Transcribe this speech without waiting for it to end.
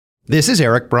This is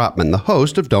Eric Brotman, the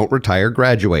host of Don't Retire,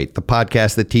 Graduate, the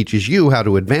podcast that teaches you how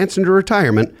to advance into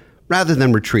retirement rather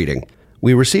than retreating.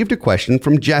 We received a question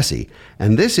from Jesse,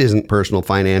 and this isn't personal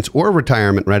finance or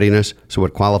retirement readiness, so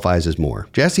it qualifies as more.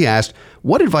 Jesse asked,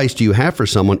 what advice do you have for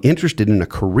someone interested in a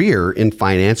career in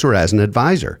finance or as an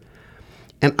advisor?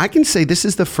 And I can say this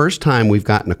is the first time we've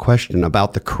gotten a question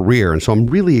about the career, and so I'm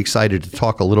really excited to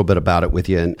talk a little bit about it with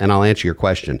you, and I'll answer your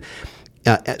question.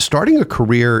 Starting a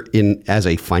career as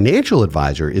a financial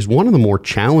advisor is one of the more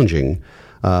challenging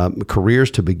careers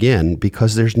to begin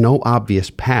because there's no obvious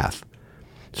path.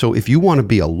 So if you want to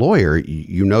be a lawyer,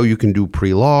 you know you can do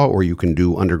pre-law or you can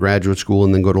do undergraduate school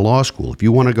and then go to law school. If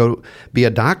you want to go be a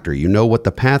doctor, you know what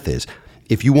the path is.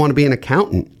 If you want to be an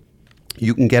accountant,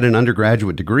 you can get an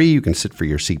undergraduate degree, you can sit for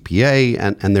your CPA,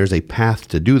 and there's a path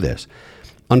to do this.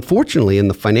 Unfortunately, in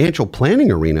the financial planning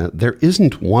arena, there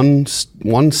isn't one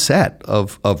set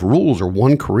of rules or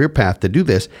one career path to do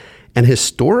this. And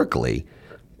historically,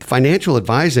 financial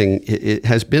advising it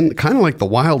has been kind of like the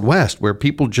Wild West, where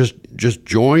people just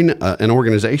join an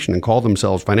organization and call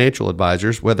themselves financial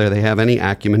advisors, whether they have any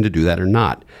acumen to do that or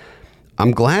not.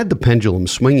 I'm glad the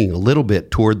pendulum's swinging a little bit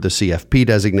toward the CFP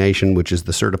designation, which is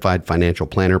the Certified Financial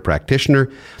Planner Practitioner.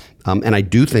 And I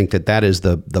do think that is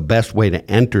the best way to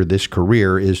enter this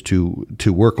career is to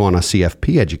work on a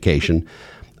CFP education.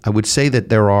 I would say that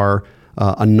there are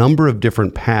a number of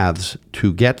different paths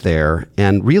to get there.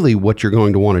 And really what you're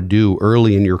going to want to do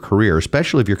early in your career,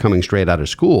 especially if you're coming straight out of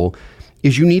school,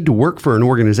 is you need to work for an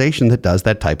organization that does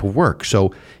that type of work.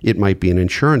 So it might be an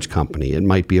insurance company, it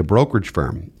might be a brokerage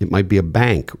firm, it might be a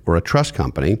bank or a trust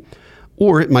company,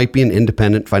 or it might be an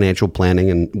independent financial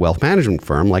planning and wealth management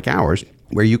firm like ours,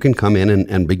 where you can come in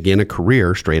and begin a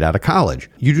career straight out of college.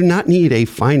 You do not need a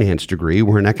finance degree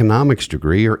or an economics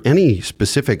degree or any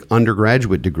specific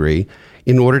undergraduate degree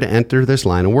in order to enter this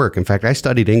line of work. In fact, I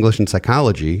studied English and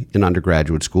psychology in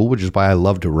undergraduate school, which is why I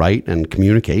love to write and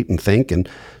communicate and think and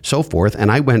so forth. And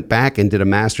I went back and did a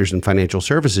master's in financial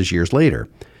services years later.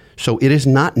 So it is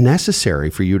not necessary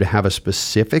for you to have a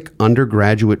specific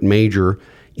undergraduate major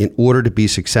in order to be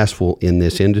successful in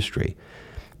this industry.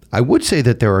 I would say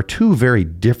that there are two very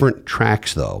different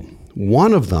tracks, though.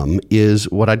 One of them is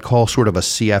what I'd call sort of a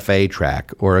CFA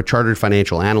track or a Chartered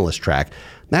Financial Analyst track.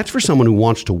 That's for someone who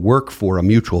wants to work for a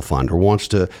mutual fund or wants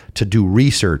to do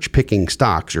research, picking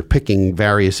stocks or picking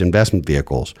various investment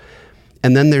vehicles.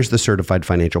 And then there's the Certified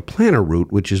Financial Planner route,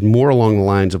 which is more along the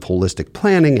lines of holistic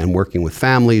planning and working with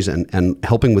families and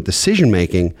helping with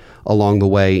decision-making along the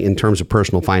way in terms of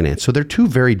personal finance. So they're two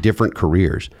very different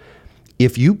careers.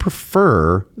 If you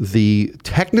prefer the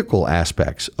technical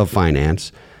aspects of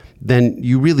finance, then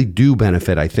you really do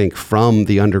benefit, I think, from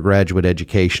the undergraduate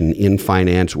education in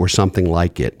finance or something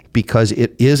like it, because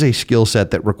it is a skill set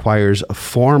that requires a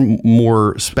far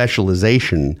more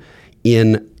specialization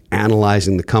in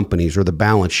analyzing the companies or the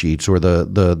balance sheets or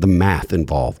the math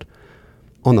involved.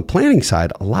 On the planning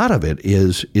side, a lot of it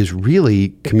is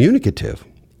really communicative.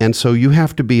 And so you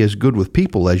have to be as good with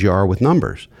people as you are with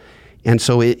numbers. And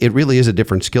so it really is a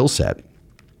different skill set.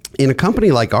 In a company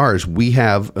like ours, we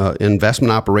have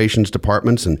investment operations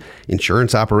departments and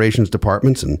insurance operations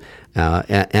departments,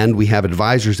 and we have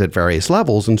advisors at various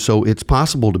levels. And so it's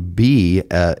possible to be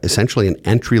essentially an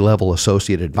entry-level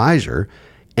associate advisor.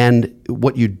 And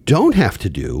what you don't have to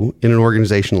do in an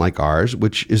organization like ours,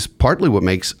 which is partly what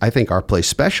makes, I think, our place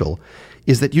special,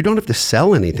 is that you don't have to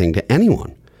sell anything to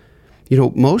anyone. You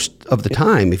know, most of the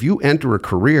time, if you enter a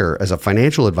career as a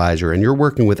financial advisor and you're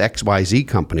working with XYZ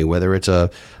company, whether it's a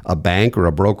bank or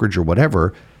a brokerage or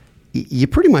whatever, you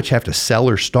pretty much have to sell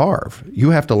or starve. You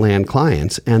have to land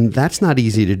clients, and that's not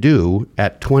easy to do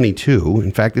at 22.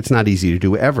 In fact, it's not easy to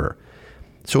do ever.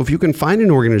 So if you can find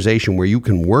an organization where you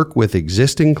can work with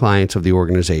existing clients of the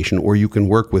organization, or you can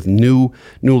work with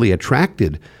newly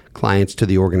attracted clients to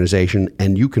the organization,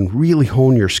 and you can really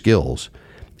hone your skills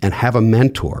and have a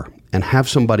mentor and have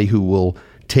somebody who will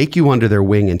take you under their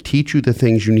wing and teach you the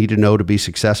things you need to know to be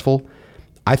successful,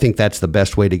 I think that's the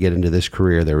best way to get into this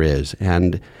career there is.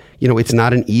 And, you know, it's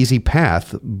not an easy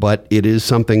path, but it is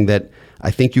something that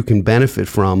I think you can benefit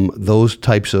from those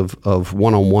types of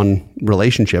one-on-one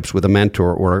relationships with a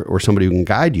mentor or somebody who can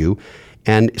guide you.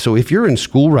 And so if you're in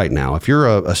school right now, if you're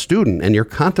a student and you're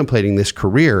contemplating this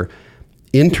career,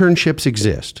 internships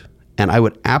exist. And I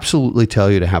would absolutely tell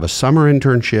you to have a summer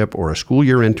internship or a school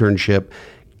year internship.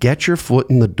 Get your foot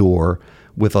in the door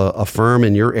with a firm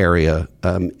in your area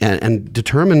and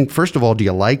determine, first of all, do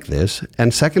you like this?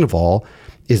 And second of all,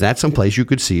 is that someplace you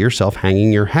could see yourself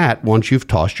hanging your hat once you've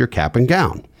tossed your cap and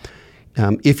gown?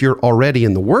 If you're already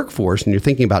in the workforce and you're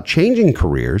thinking about changing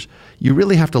careers, you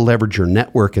really have to leverage your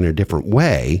network in a different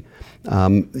way.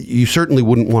 You certainly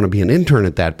wouldn't want to be an intern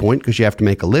at that point because you have to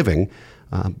make a living.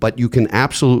 But you can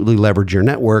absolutely leverage your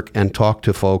network and talk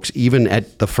to folks even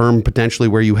at the firm potentially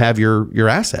where you have your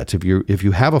assets. If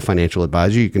you have a financial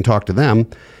advisor, you can talk to them.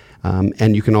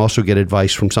 And you can also get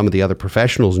advice from some of the other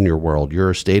professionals in your world,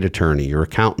 your estate attorney, your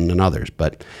accountant, and others.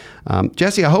 But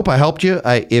Jesse, I hope I helped you.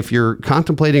 If you're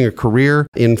contemplating a career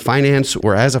in finance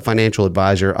or as a financial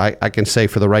advisor, I can say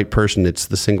for the right person, it's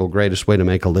the single greatest way to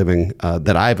make a living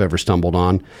that I've ever stumbled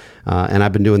on. And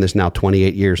I've been doing this now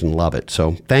 28 years and love it.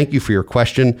 So thank you for your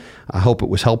question. I hope it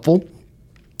was helpful.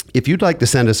 If you'd like to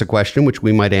send us a question, which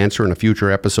we might answer in a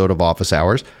future episode of Office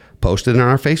Hours, post it on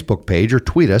our Facebook page or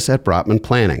tweet us at Brotman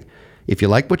Planning. If you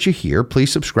like what you hear,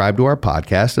 please subscribe to our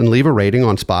podcast and leave a rating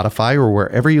on Spotify or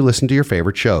wherever you listen to your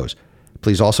favorite shows.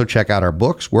 Please also check out our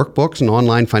books, workbooks, and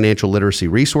online financial literacy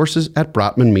resources at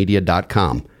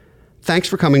brotmanmedia.com. Thanks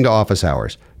for coming to Office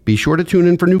Hours. Be sure to tune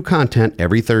in for new content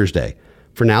every Thursday.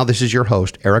 For now, this is your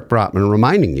host, Eric Brotman,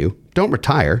 reminding you, don't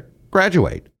retire,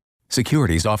 graduate.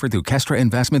 Securities offered through Kestra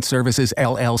Investment Services,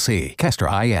 LLC.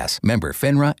 Kestra IS. Member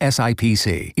FINRA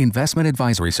SIPC. Investment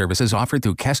advisory services offered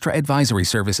through Kestra Advisory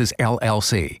Services,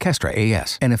 LLC. Kestra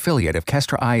AS. An affiliate of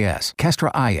Kestra IS.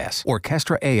 Kestra IS or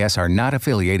Kestra AS are not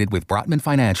affiliated with Brotman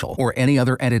Financial or any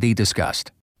other entity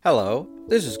discussed. Hello,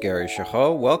 this is Gary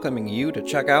Chahot welcoming you to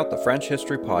check out the French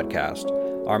History Podcast.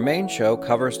 Our main show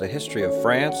covers the history of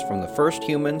France from the first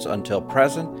humans until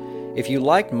present. If you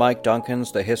liked Mike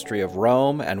Duncan's The History of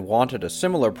Rome and wanted a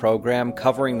similar program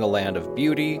covering the land of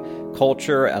beauty,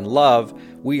 culture, and love,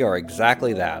 we are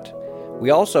exactly that.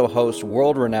 We also host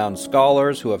world-renowned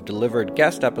scholars who have delivered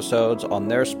guest episodes on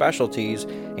their specialties,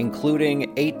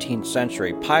 including 18th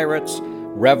century pirates,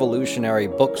 revolutionary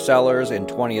booksellers in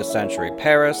 20th century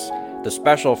Paris, the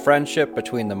special friendship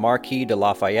between the Marquis de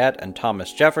Lafayette and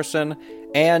Thomas Jefferson,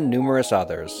 and numerous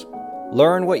others.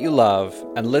 Learn what you love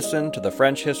and listen to the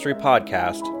French History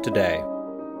Podcast today.